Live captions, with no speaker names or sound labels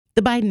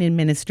The Biden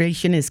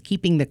administration is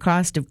keeping the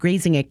cost of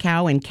grazing a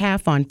cow and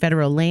calf on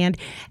federal land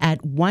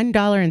at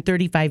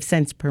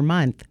 $1.35 per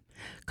month.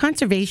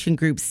 Conservation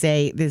groups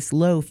say this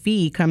low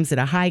fee comes at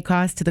a high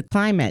cost to the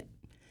climate.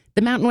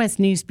 The Mountain West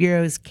News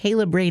Bureau's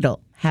Caleb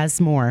Radel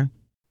has more.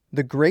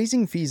 The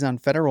grazing fees on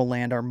federal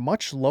land are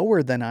much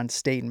lower than on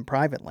state and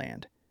private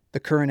land. The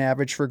current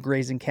average for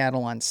grazing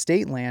cattle on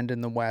state land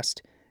in the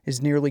West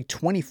is nearly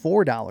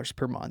 $24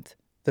 per month,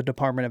 the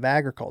Department of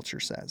Agriculture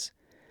says.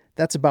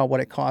 That's about what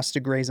it costs to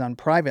graze on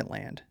private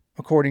land,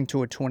 according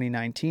to a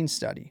 2019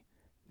 study.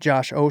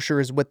 Josh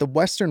Osher is with the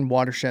Western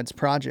Watersheds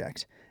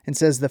Project and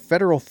says the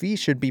federal fee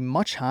should be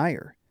much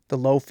higher. The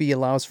low fee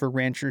allows for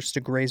ranchers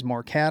to graze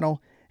more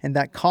cattle, and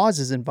that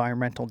causes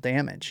environmental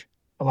damage.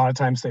 A lot of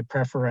times they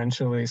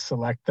preferentially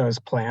select those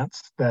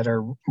plants that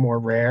are more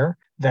rare,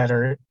 that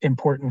are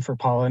important for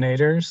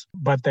pollinators,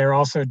 but they're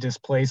also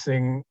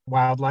displacing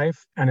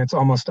wildlife. And it's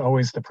almost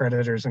always the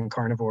predators and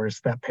carnivores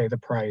that pay the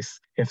price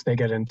if they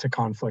get into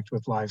conflict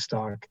with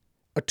livestock.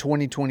 A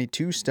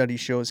 2022 study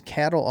shows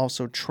cattle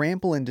also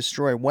trample and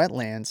destroy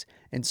wetlands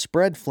and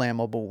spread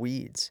flammable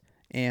weeds.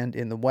 And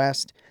in the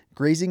West,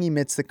 grazing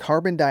emits the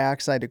carbon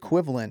dioxide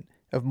equivalent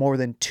of more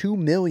than 2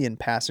 million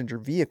passenger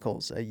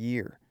vehicles a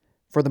year.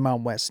 For the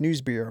Mountain West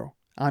News Bureau,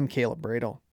 I'm Caleb Radel.